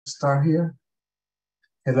Start here.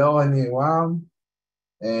 Hello, everyone,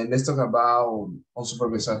 and let's talk about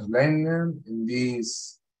unsupervised learning. In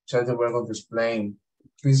this chapter, we're going to explain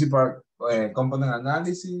principal component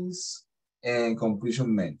analysis and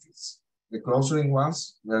completion methods. The closing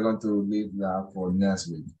ones, we're going to leave that for next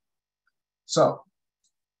week. So,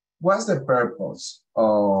 what's the purpose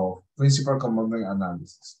of principal component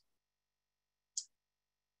analysis?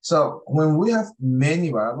 So, when we have many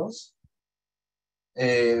variables,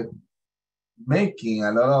 making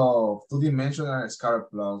a lot of two-dimensional scatter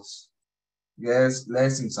plots gets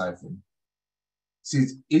less insightful,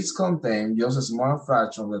 since each contains just a small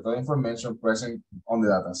fraction of the total information present on the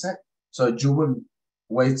data set. So you will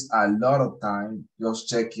waste a lot of time just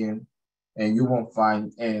checking and you won't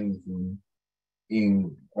find anything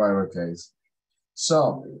in whatever case.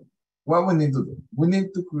 So what we need to do, we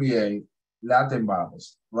need to create latent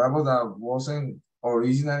variables that wasn't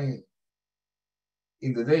originally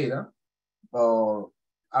in the data, but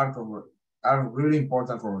are really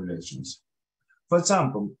important for relations. For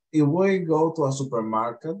example, if we go to a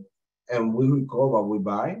supermarket and we recall what we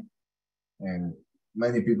buy, and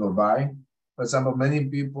many people buy, for example, many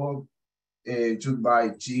people should buy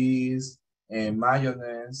cheese and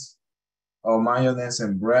mayonnaise, or mayonnaise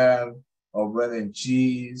and bread, or bread and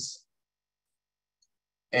cheese.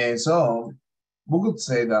 And so we could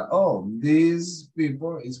say that, oh, these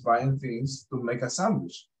people is buying things to make a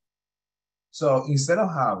sandwich. So instead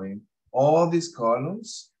of having all these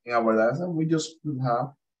columns in our data, we just could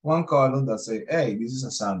have one column that say, hey, this is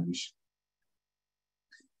a sandwich.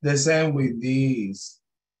 The same with these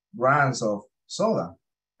brands of soda,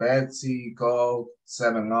 Pepsi, Coke,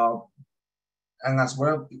 7-Up, and as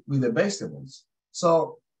well with the vegetables.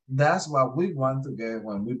 So that's what we want to get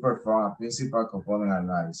when we perform a principal component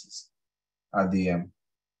analysis at the end.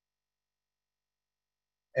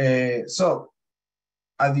 So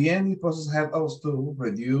at the end, the process helps us to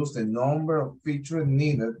reduce the number of features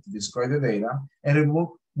needed to describe the data and remove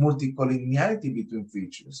multicollinearity between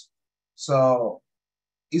features. So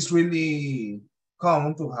it's really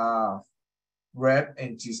common to have bread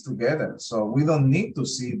and cheese together. So we don't need to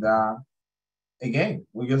see that again.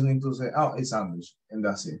 We just need to say, oh, it's sandwich, and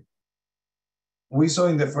that's it. We saw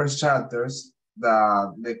in the first chapters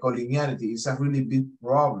that the collinearity is a really big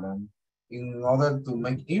problem in order to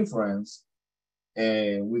make inference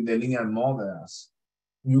with the linear models.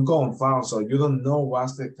 You confound, so you don't know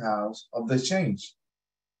what's the cause of the change,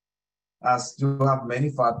 as you have many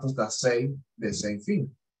factors that say the same thing.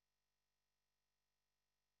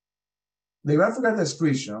 The graphical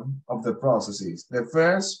description of the process is the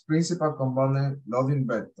first principal component loading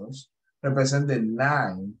vectors represent the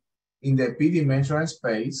line in the p-dimensional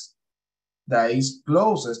space that is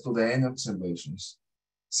closest to the end observations,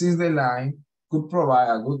 since the line could provide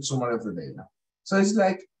a good summary of the data. So it's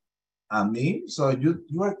like a meme. So you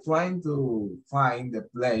are trying to find the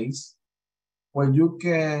place where you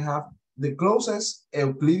can have the closest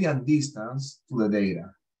Euclidean distance to the data.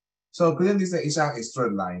 So Euclidean distance is a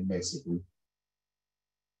straight line, basically.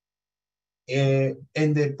 And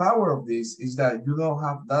the power of this is that you don't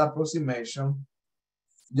have that approximation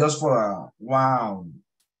just for a one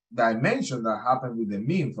dimension that happened with the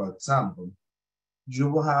mean, for example. You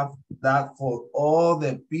will have that for all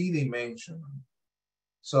the p dimensions.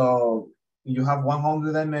 So you have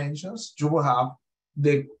 100 dimensions, you will have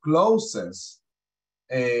the closest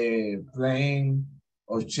plane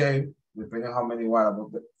or shape, depending on how many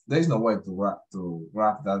variables. There's no way to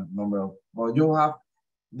graph that number, but you have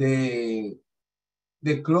the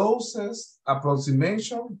closest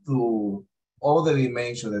approximation to all the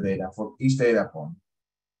dimensions of the data for each data point.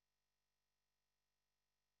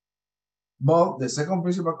 But the second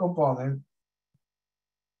principal component,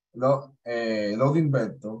 loading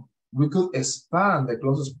vector, we could expand the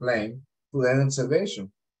closest plane to the end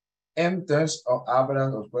observation in terms of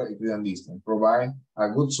average or square Euclidean distance, provide a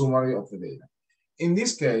good summary of the data. In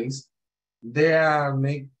this case, they are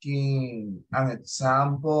making an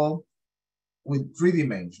example with 3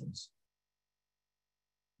 dimensions.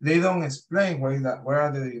 They don't explain where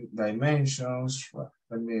are the dimensions. Well,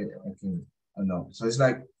 let me, I know. So it's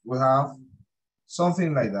like we have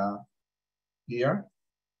something like that here.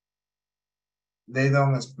 They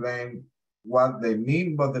don't explain what they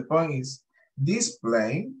mean, but the point is this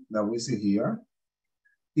plane that we see here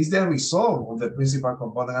is the result of the principal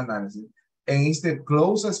component analysis, and it's the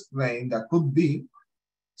closest plane that could be.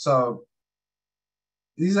 So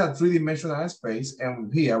this is a 3-dimensional space,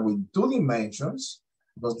 and here with 2 dimensions,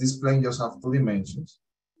 because this plane just have 2 dimensions,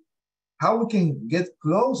 how we can get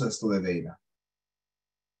closest to the data.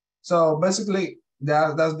 So basically,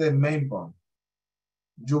 that's the main point.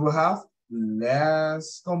 You will have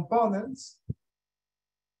less components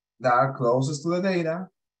that are closest to the data,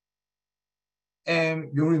 and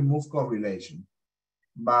you remove correlation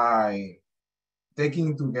by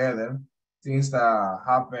taking together things that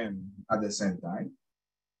happen at the same time.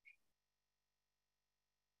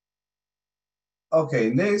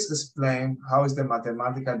 Okay, let's explain how is the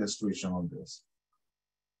mathematical description of this.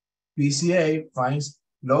 PCA finds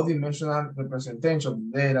low-dimensional representation of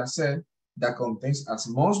the data set that contains as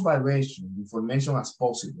much variation information as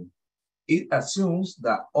possible. It assumes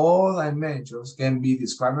that all dimensions can be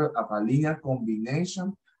described as a linear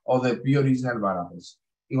combination of the p original variables.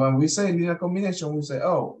 And when we say linear combination, we say,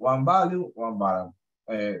 oh, one value, one variable.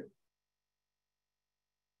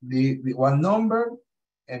 The one number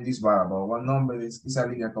and this variable. One number is a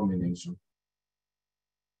linear combination.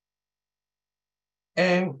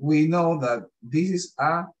 And we know that this is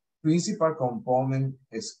a principal component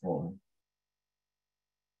score,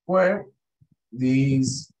 where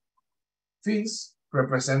these phis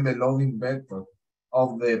represent the loading vector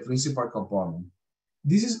of the principal component.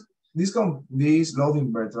 This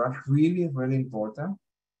loading vector are really, really important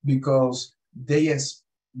because they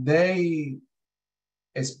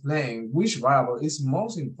explain which variable is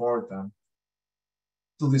most important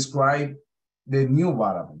to describe the new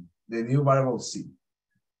variable C.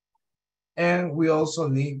 And we also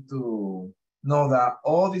need to know that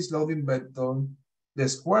all these loading vectors, the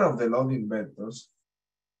square of the loading vectors,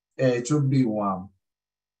 should be 1.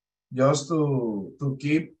 Just to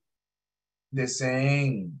keep the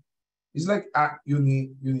same. It's like a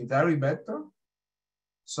unitary vector.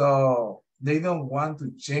 So they don't want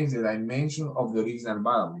to change the dimension of the original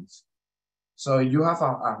variables. So you have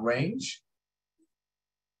a range,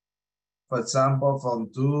 for example,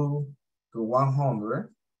 from 2 to 100.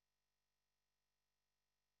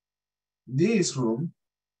 This rule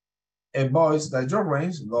avoids that your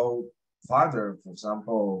range go farther, for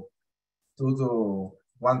example, 2 to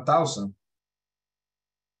 1000.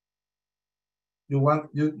 You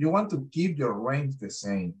want to keep your range the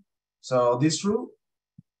same. So this rule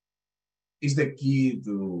is the key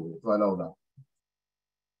to allow that.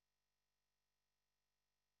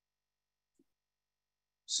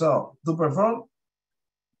 So to perform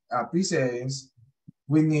PCAs,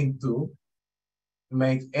 we need to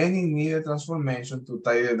make any needed transformation to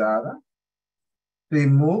tidy the data,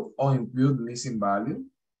 remove or impute missing value,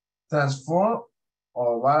 transform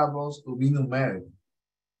our variables to be numeric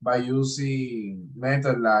by using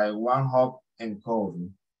methods like one-hop encoding.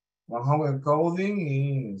 One-hop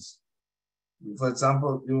encoding is, for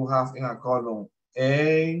example, you have in a column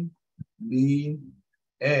A, B,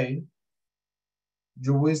 A.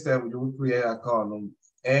 You will create a column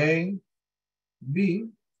A, B,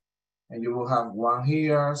 and you will have 1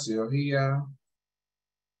 here, 0 here,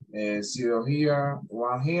 0 here,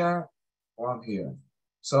 1 here, 1 here.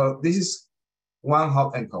 So this is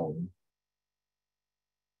one-hop encoding.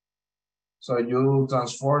 So you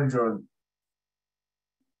transform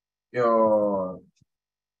your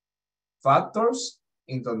factors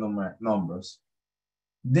into numbers.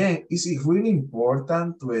 Then it's really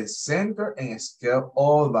important to center and scale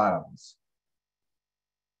all variables,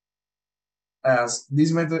 as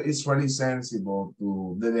this method is really sensible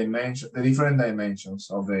to the different dimensions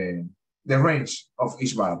of the range of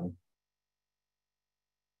each variable.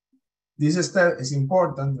 This step is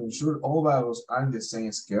important to ensure all variables are in the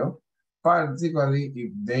same scale, particularly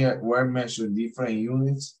if they were measured in different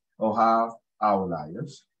units or have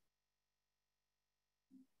outliers.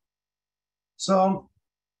 So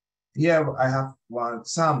here I have one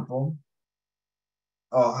example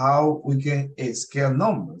of how we can scale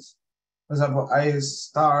numbers. For example, I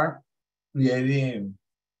start creating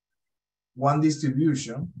one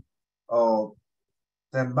distribution of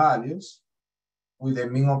 10 values with a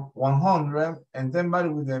mean of 100 and 10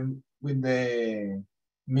 values with the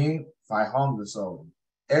mean 500. So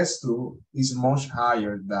S2 is much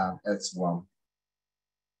higher than S1.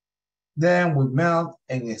 Then we melt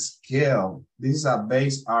and scale. This is a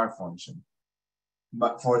base R function,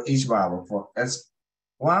 but for each variable, for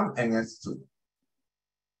S1 and S2.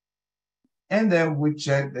 And then we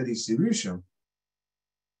check the distribution.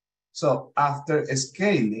 So after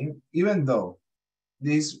scaling, even though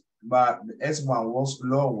but S1 was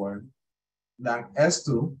lower than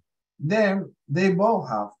S2, then they both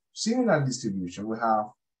have similar distribution. We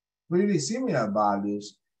have really similar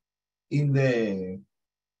values in the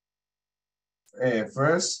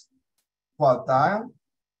first quartile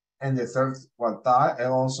and the third quartile, and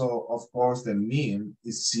also, of course, the mean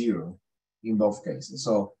is 0 in both cases.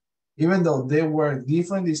 So even though they were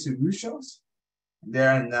different distributions, they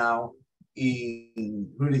are now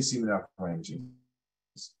in really similar ranges.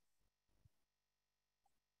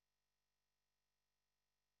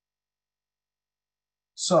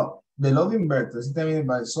 So the loading vector is determined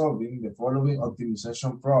by solving the following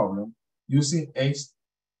optimization problem using H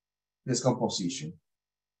decomposition.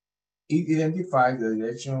 It identifies the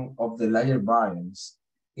direction of the layer variance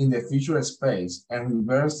in the feature space and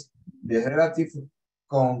reverses the relative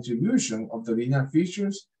contribution of the linear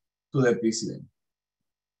features to the PCA.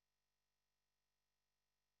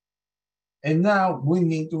 And now we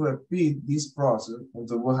need to repeat this process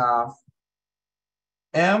until we have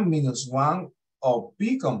m-1 of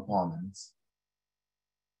p components.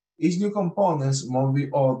 Each new component must be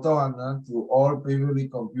orthogonal to all previously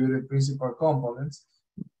computed principal components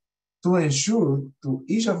to ensure to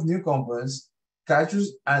each of new components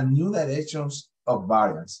captures a new directions of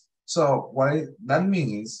variance. So what that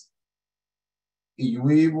means, if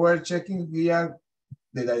we were checking here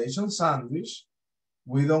the direction sandwich,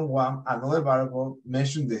 we don't want another variable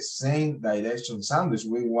measuring the same direction sandwich.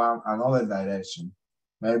 We want another direction,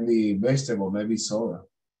 maybe vegetable, maybe soda.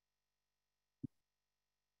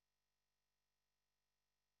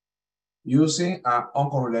 Using an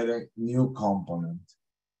uncorrelated new component.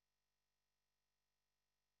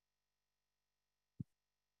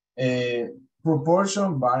 A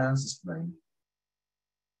proportion variance explained.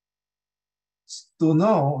 To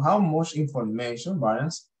know how much information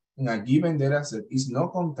variance in a given data set is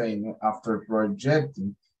not contained after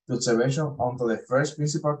projecting the observation onto the first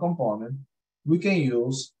principal component, we can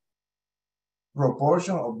use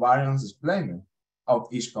proportion of variance explained of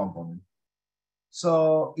each component.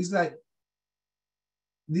 So it's like,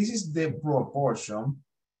 this is the proportion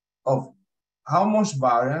of how much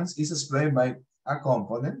variance is explained by a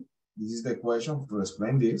component. This is the equation to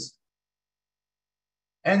explain this.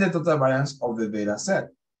 And the total variance of the data set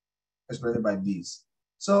explained by this.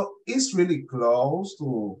 So it's really close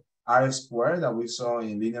to R squared that we saw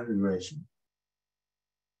in linear regression.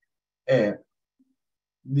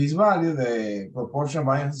 This value, the proportion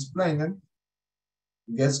variance explained,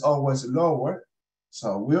 gets always lower.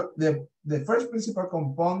 So the first principal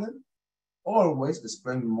component always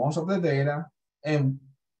explains most of the data, and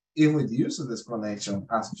it reduces the explanation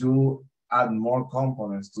as you add more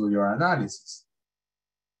components to your analysis.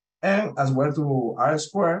 And as well to R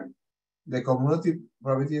squared, the cumulative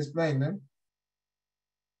probability explained,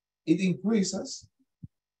 it increases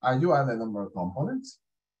as you add the number of components.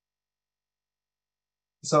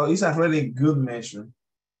 So it's a really good measure.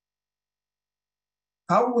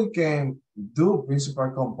 How we can do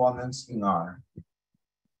principal components in R?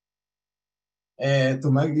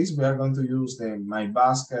 To make this, we are going to use the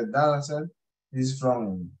MyBasket dataset. This is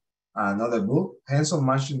from another book, Hands-on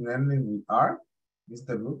Machine Learning with R. This is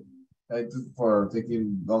the book for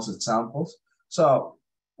taking those examples. So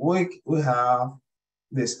we have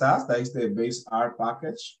the stats, that is the base R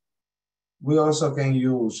package. We also can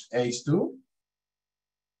use H2,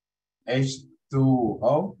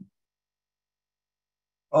 H2O.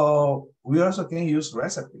 We also can use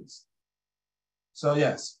recipes. So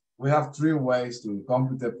yes, we have three ways to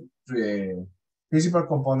compute the principal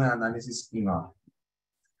component analysis in R.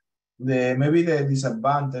 Maybe the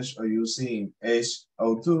disadvantage of using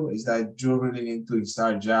H02 is that you really need to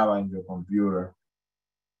install Java in your computer.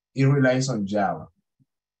 It relies on Java.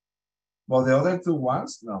 But the other two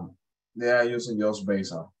ones, no, they are using just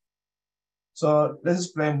base R. So let's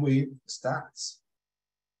explain with stats.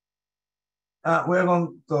 We are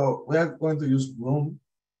going to use Bloom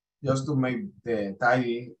just to make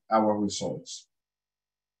tidy our results.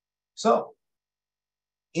 So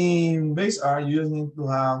in base R, you just need to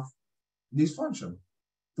have this function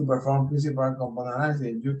to perform principal component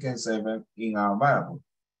analysis. You can save it in our variable.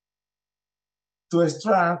 To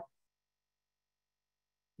extract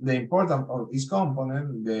the importance of each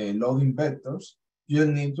component, the loading vectors, you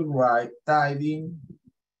need to write tidy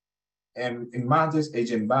and in matrix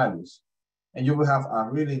agent values. And you will have a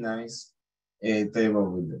really nice table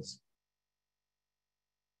with this.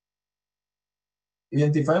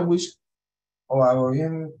 Identify which of our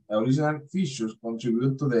original features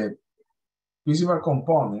contribute to the principal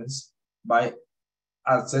components by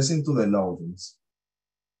accessing to the loadings.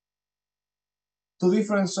 Two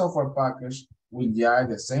different software packages will share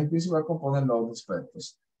the same principal component loading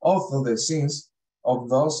vectors, although the scenes of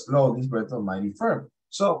those loading vectors might differ.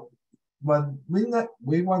 So what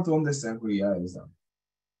we want to understand here is that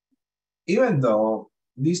even though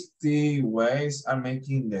these three ways are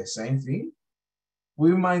making the same thing,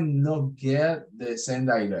 we might not get the same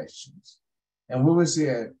directions. And we will see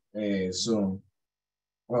it soon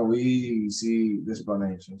when we see the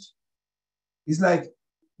explanations. It's like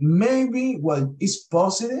maybe what is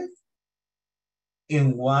positive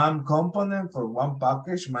in one component for one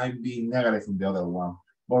package might be negative in the other one,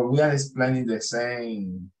 but we are explaining the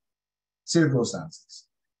same circumstances.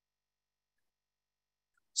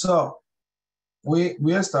 So we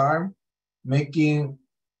start making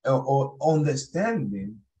or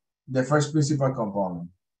understanding the first principal component.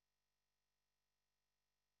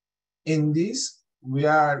 In this, we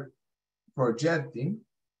are projecting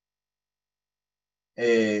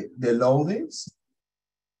the loadings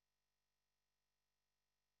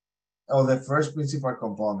of the first principal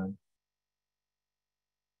component.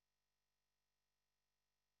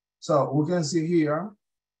 So we can see here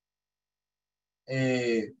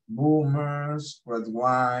boomers, red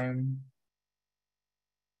wine,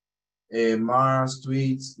 Mars,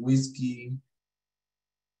 tweets, whiskey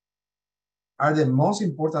are the most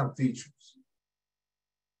important features.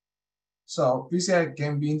 So PCI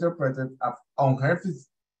can be interpreted as unhealthy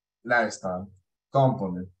lifestyle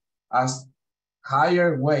component as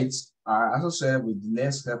higher weights are associated with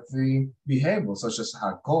less healthy behavior, such as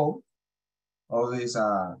alcohol, all these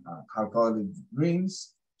alcoholic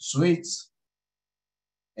drinks, sweets,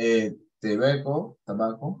 tobacco,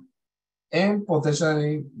 and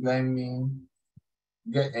potentially gambling,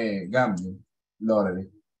 lottery.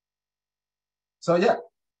 So yeah,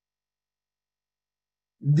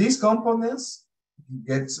 these components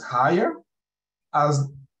gets higher as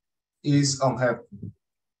is unhealthy.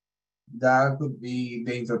 That could be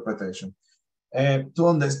the interpretation. To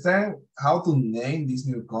understand how to name this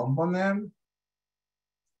new component,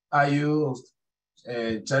 I used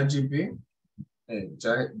ChatGPT.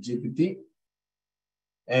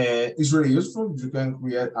 It's really useful. You can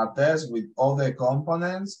create a test with all the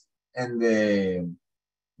components and the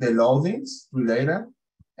loadings related,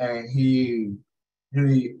 and he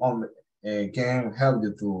really can help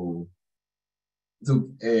you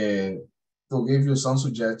to give you some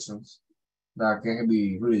suggestions that can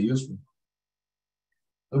be really useful.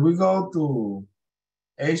 If we go to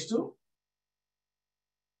H2,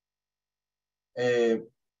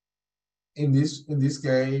 in this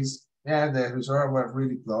case, yeah, the results were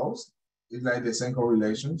really close. It's like the same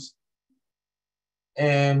correlations.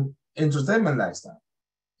 And entertainment lifestyle.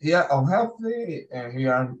 Here unhealthy and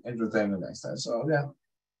here entertainment lifestyle. So yeah,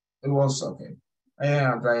 it was okay. I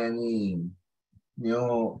didn't apply any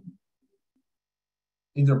new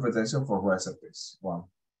interpretation for recipes. One.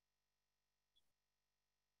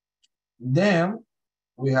 Then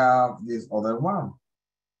we have this other one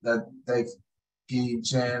that takes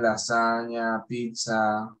kitchen, lasagna,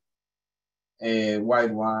 pizza,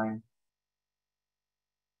 white wine.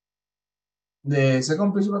 The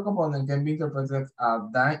second principal component can be interpreted as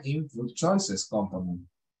dine-in food choices component,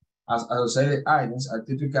 as associated items are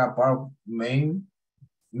typical part of main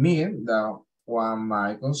meal that one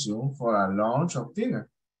might consume for a lunch or dinner.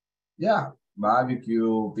 Yeah,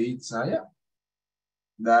 barbecue, pizza, yeah.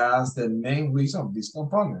 That's the main reason of this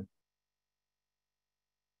component.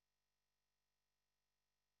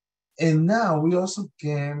 And now we also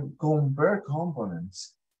can compare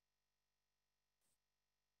components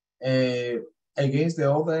against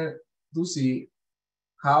the other to see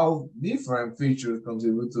how different features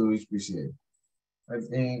contribute to each PCA. I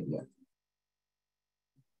think, yeah.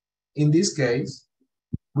 In this case,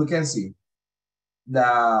 we can see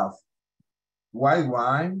that white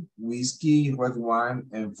wine, whiskey, red wine,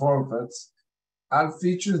 and forfeits are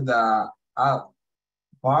features that are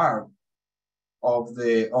part of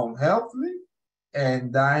the unhealthy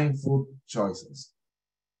and dying food choices.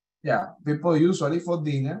 Yeah, people usually for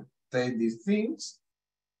dinner take these things,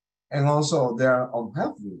 and also they are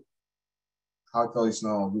unhealthy. Alcohol is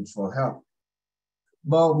not good for health.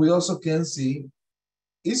 But we also can see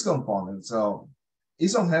its components. So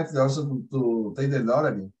it's unhealthy also to take the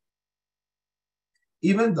lottery.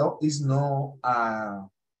 Even though it's not a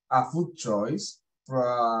food choice for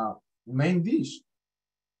a main dish.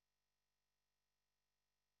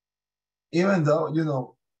 Even though, you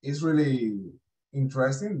know, it's really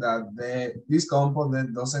interesting that this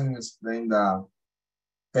component doesn't explain that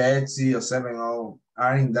Pepsi or 7-Up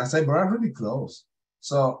are in that side, but are really close.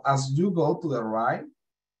 So as you go to the right,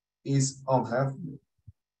 it's unhealthy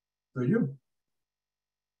to you.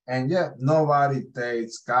 And yeah, nobody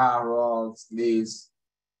takes carrots, leaves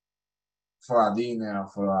for a dinner,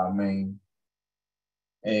 for a main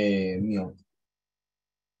meal.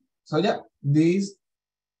 So yeah, these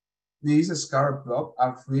scatter plot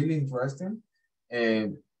are really interesting.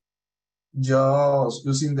 And just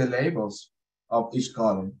using the labels of each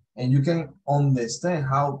column, and you can understand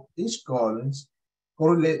how each columns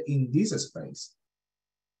correlate in this space.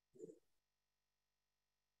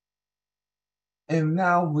 And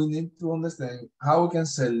now we need to understand how we can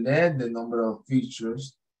select the number of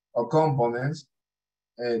features or components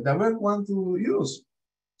that we want to use.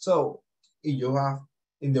 So if you have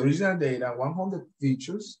in the original data 100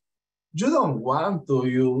 features, You don't want to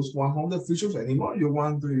use 100 features anymore. You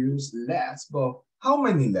want to use less, but how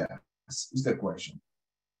many less is the question.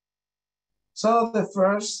 So the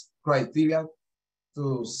first criteria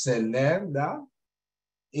to select that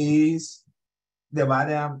is the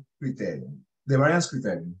variance criterion. The variance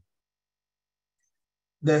criterion.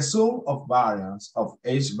 The sum of variance of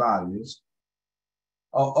h values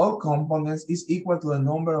of all components is equal to the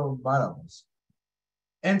number of variables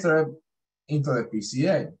entered into the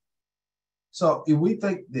PCA. So if we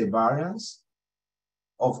take the variance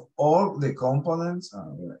of all the components,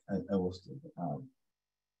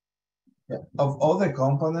 of all the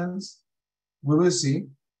components, we will see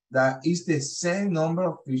that it's the same number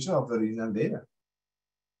of features of the original data.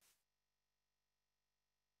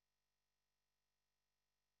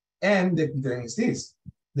 And the criterion is this.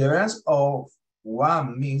 The variance of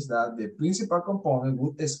one means that the principal component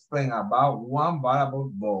would explain about one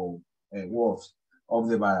variable worth of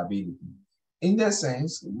the variability. In that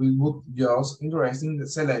sense, we would just interested in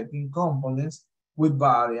selecting components with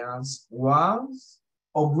variance 1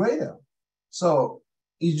 or greater. So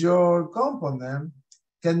if your component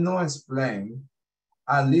cannot explain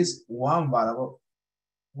at least one variable,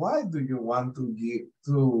 why do you want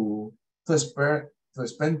to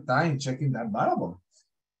spend time checking that variable?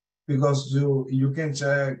 Because you can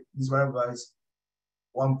check this variable is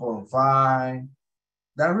 1.5.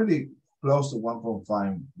 They're really close to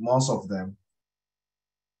 1.5, most of them.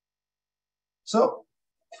 So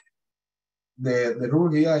the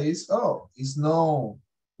rule here is, it's no,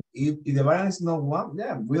 if the variance is not 1,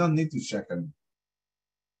 yeah, we don't need to check it.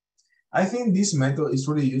 I think this method is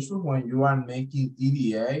really useful when you are making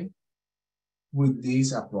EDA with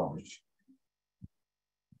this approach.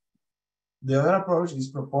 The other approach is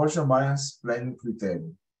proportion variance planning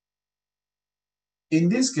criterion. In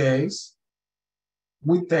this case,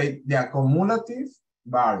 we take the accumulative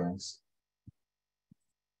variance.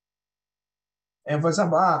 And for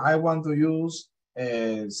example, I want to use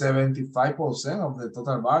 75% of the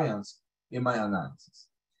total variance in my analysis.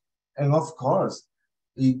 And of course,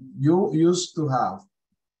 if you used to have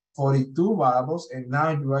 42 variables and now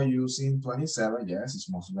you are using 27, yes, it's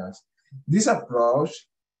much less. This approach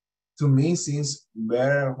to me seems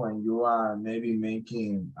better when you are maybe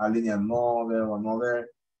making a linear model or another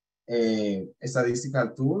statistical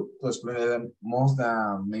tool to explain them most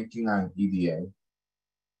than making an EDA.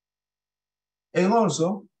 And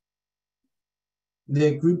also,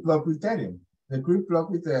 the creep plot criterion. The creep plot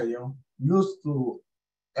criterion used to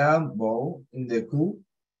elbow in the code,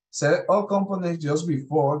 select all components just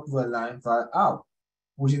before to align file out,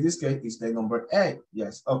 which in this case is the number 8.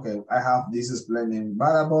 Yes, okay, I have this explaining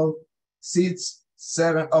variable, 6,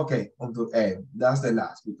 7, okay, onto 8. That's the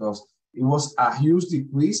last because it was a huge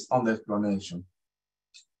decrease on the explanation.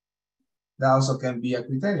 That also can be a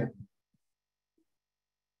criterion.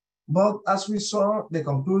 But as we saw, the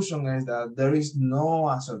conclusion is that there is no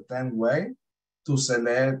a certain way to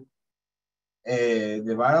select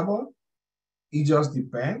the variable. It just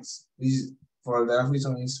depends. For that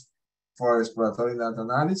reason, is for exploratory data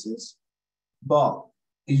analysis. But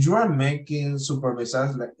if you are making supervised,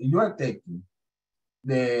 if you are taking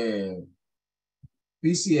the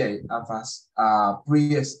PCA as a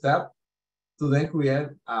pre-step to then create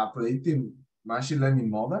a predictive machine learning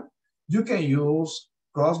model, you can use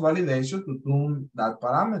cross-validation to tune that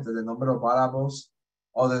parameter, the number of variables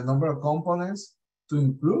or the number of components to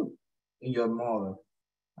include in your model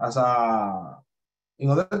in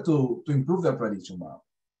order to improve the prediction model.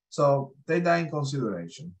 So take that in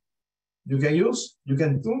consideration. You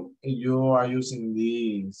can tune if you are using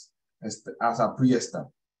this as a pre-step.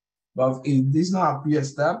 But if this is not a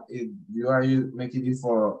pre-step, if you are making it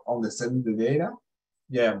for understanding the data,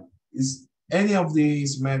 yeah, it's any of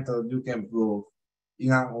these methods you can prove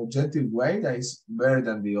in an objective way that is better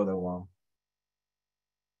than the other one.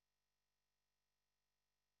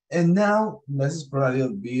 And now let's explore a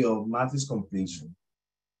little bit of matrix completion.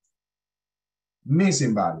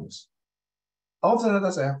 Missing values. Often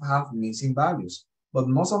data have missing values, but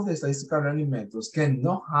most of the statistical learning methods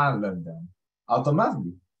cannot handle them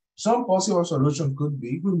automatically. Some possible solution could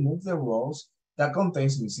be remove the rows that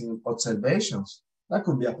contains missing observations. That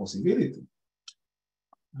could be a possibility.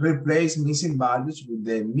 Replace missing values with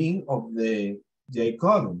the mean of the J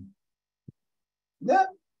column. That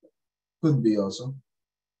could be also.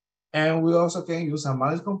 And we also can use a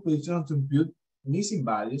matrix completion to impute missing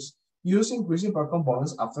values using principal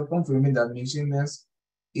components after confirming that missingness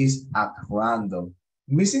is at random.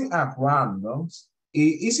 Missing at random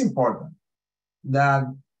is important, that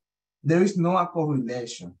there is no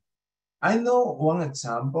correlation. I know one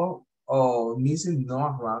example of missing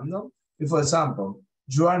not random. If, for example,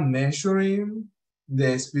 you are measuring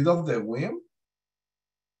the speed of the wind.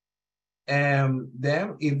 And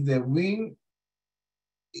then if the wind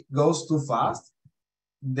goes too fast,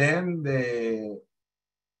 then the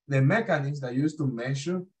mechanism that you use to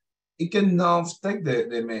measure, it cannot take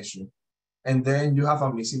the measure. And then you have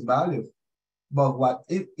a missing value. But what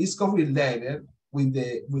it is correlated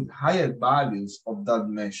with higher values of that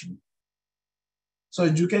measure. So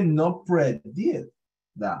you cannot predict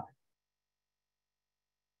that.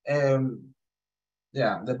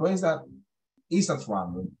 Yeah, the point is that it's at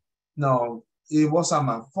random. No, it was a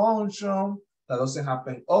malfunction that doesn't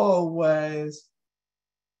happen always.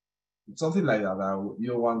 Something like that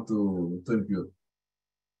you want to impute.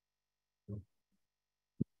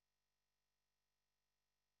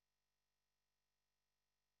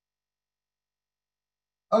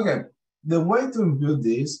 Okay, the way to impute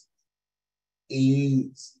this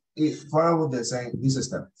is follow the same these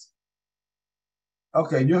steps.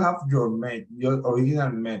 Okay, you have your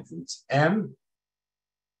original matrix M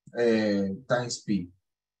times P.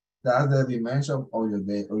 That's the dimension of your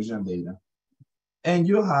original data. And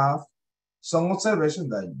you have some observation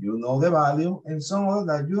that you know the value and some other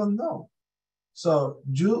that you don't know. So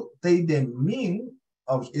you take the mean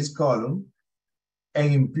of each column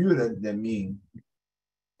and impute the mean.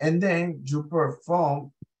 And then you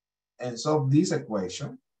perform and solve this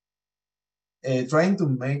equation, trying to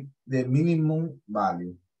make the minimum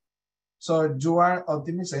value. So you are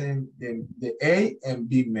optimizing the A and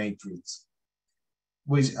B matrix,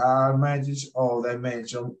 which are matrices of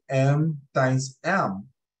dimension M times M.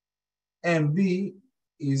 And B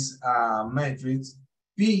is a matrix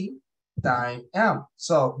P times M.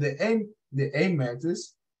 So the A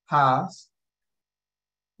matrix has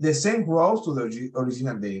the same rows to the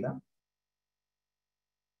original data,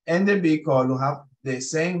 and the B column have the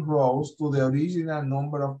same rows to the original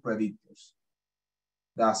number of predictors.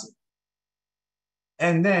 That's it.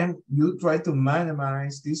 And then you try to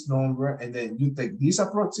minimize this number, and then you take this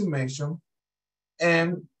approximation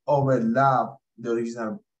and overlap the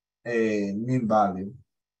original mean value.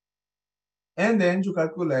 And then you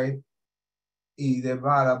calculate if the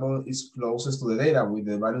variable is closest to the data with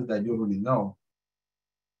the value that you already know.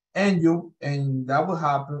 And that will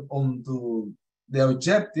happen onto the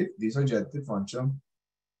objective, this objective function,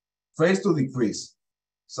 fails to decrease.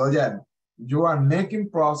 So yeah, you are making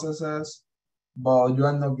processes, but you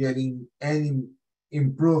are not getting any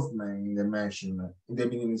improvement in the measurement, in the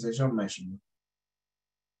minimization measurement.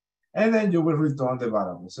 And then you will return the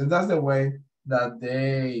variables. So that's the way that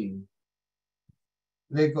they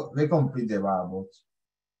complete the variables.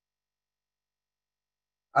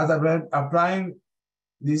 As applying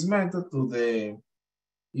this method to the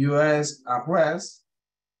US arrest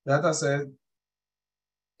dataset,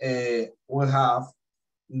 will have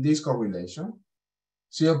this correlation,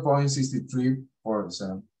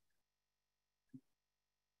 0.63%.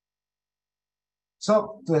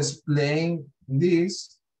 So to explain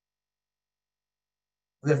this,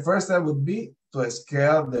 the first step would be to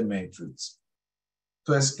scale the matrix.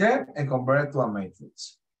 To scale and convert it to a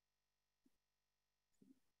matrix.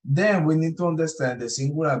 Then we need to understand the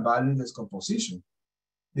singular value decomposition,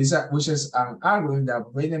 which is an algorithm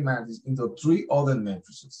that breaks the matrix into 3 other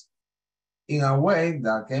matrices in a way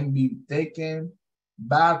that can be taken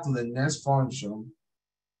back to the next function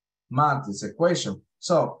matrix equation.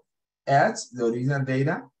 So X, the original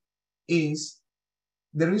data, is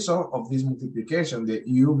the result of this multiplication, the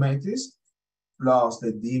U matrix plus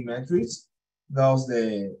the D matrix plus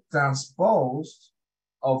the transpose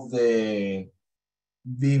of the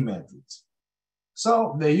V matrix.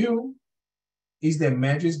 So the U is the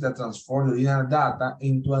matrix that transforms the linear data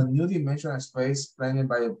into a new dimensional space explained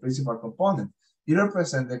by a principal component. It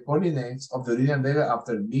represents the coordinates of the linear data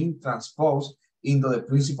after being transposed into the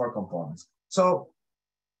principal components. So,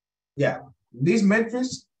 yeah, these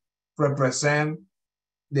metrics represent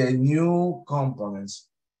the new components,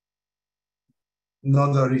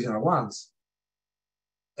 not the original ones.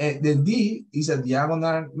 And the D is a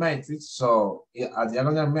diagonal matrix. So a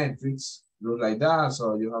diagonal matrix looks like that.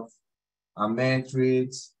 So you have a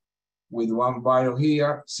matrix with one value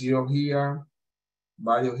here, 0 here,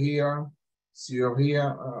 value here, 0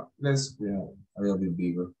 here. Let's a little bit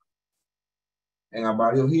bigger. And a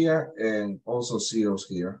value here, and also zeros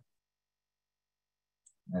here.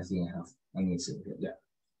 I think I have an example here.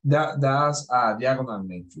 Yeah. That's a diagonal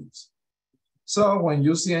matrix. So when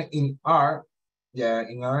you see it in R, yeah,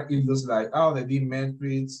 in R, it looks like, oh, the D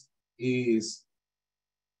matrix is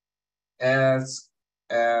S.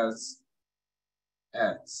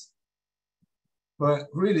 But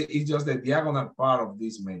really, it's just the diagonal part of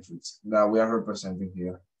this matrix that we are representing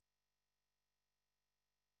here.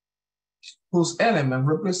 whose elements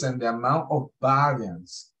represent the amount of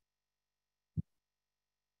variance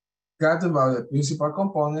gathered by the principal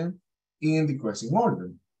component in decreasing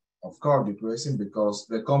order. Of course, decreasing because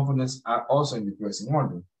the components are also in decreasing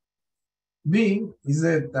order. B is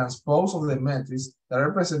the transpose of the matrix that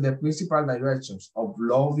represent the principal directions of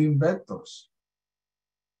loading vectors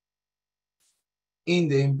in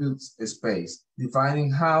the input space,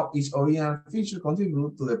 defining how each original feature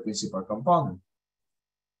contributes to the principal component.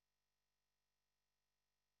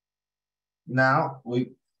 Now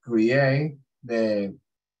we create the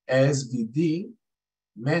SVD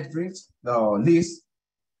matrix, the list,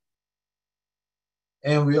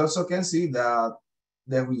 and we also can see that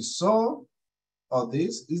the result of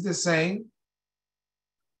this is the same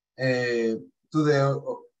to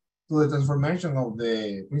the transformation of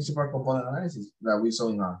the principal component analysis that we saw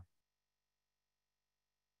now.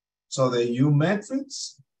 So the U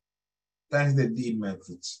matrix times the D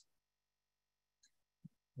matrix.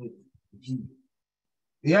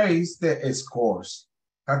 Here is the scores.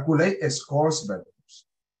 Calculate scores vectors.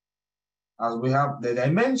 As we have the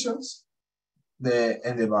dimensions,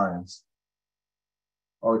 and the variance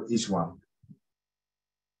or each one.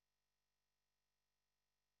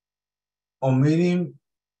 Omitting,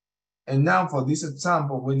 and now for this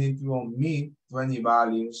example, we need to omit 20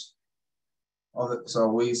 values. So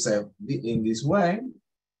we say in this way,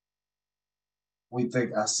 we take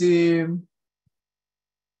a sim,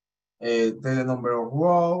 take the number of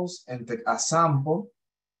rows, and take a sample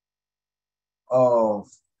of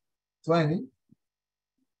 20.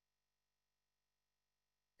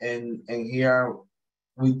 And here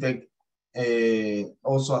we take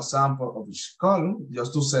also a sample of each column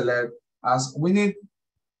just to select, as we need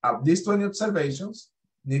these 20 observations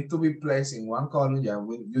need to be placed in one column. Yeah,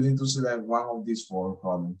 you need to select one of these 4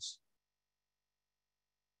 columns.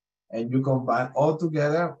 And you combine all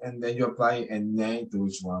together and then you apply a name to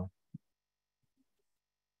each one.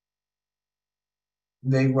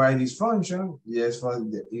 Then write this function, yes,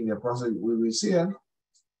 in the process we will see it.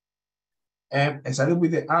 And starting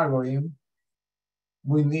with the algorithm,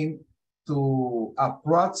 we need to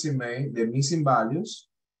approximate the missing values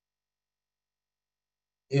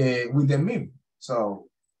with the mean. So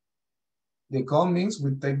the column means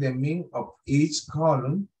we take the mean of each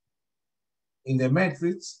column in the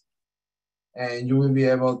matrix, and you will be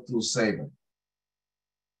able to save it.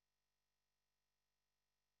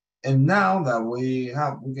 And now that we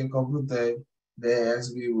can compute the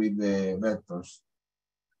SV with the vectors.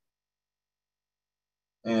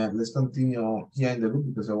 And let's continue here in the loop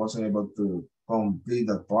because I wasn't able to complete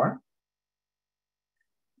that part.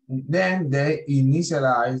 Then they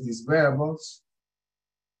initialize these variables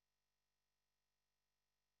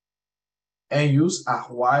and use a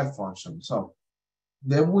while function. So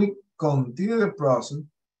then we continue the process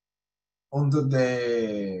until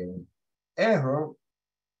the error.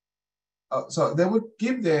 So they will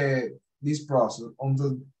keep this process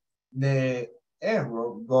until the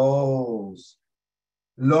error goes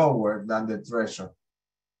lower than the threshold.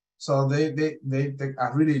 So they take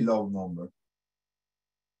a really low number.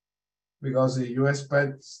 Because if you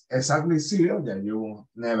expect exactly 0, then you will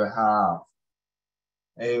never have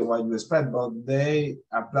what you expect. But they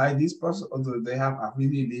apply this process until they have a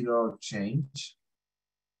really little change.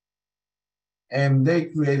 And they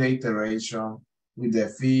create the iteration with the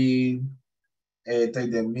feed,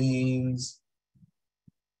 take the means.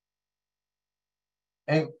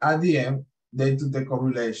 And at the end, they do the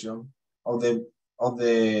correlation of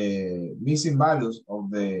the missing values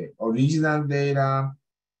of the original data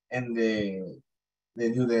and the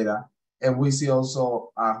new data. And we see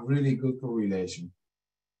also a really good correlation.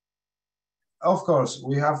 Of course,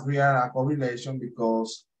 we have real a correlation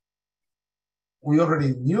because we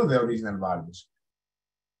already knew the original values.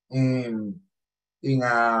 In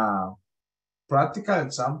a practical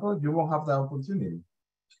example, you won't have the opportunity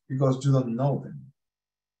because you don't know them.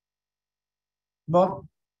 But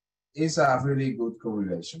it's a really good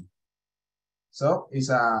correlation. So it's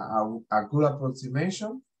a good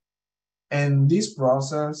approximation. And this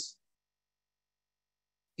process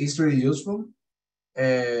is really useful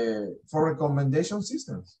for recommendation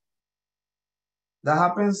systems. That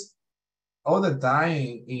happens all the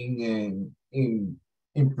time in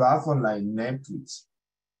platforms like Netflix.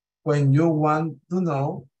 When you want to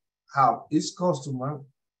know how each customer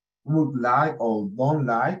would like or don't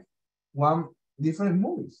like one different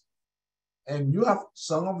movies. And you have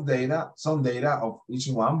some data of each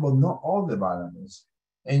one, but not all the variables.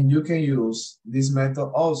 And you can use this method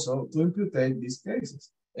also to impute these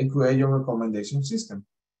cases and create your recommendation system.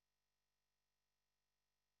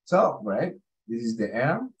 So, right, this is the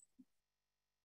end.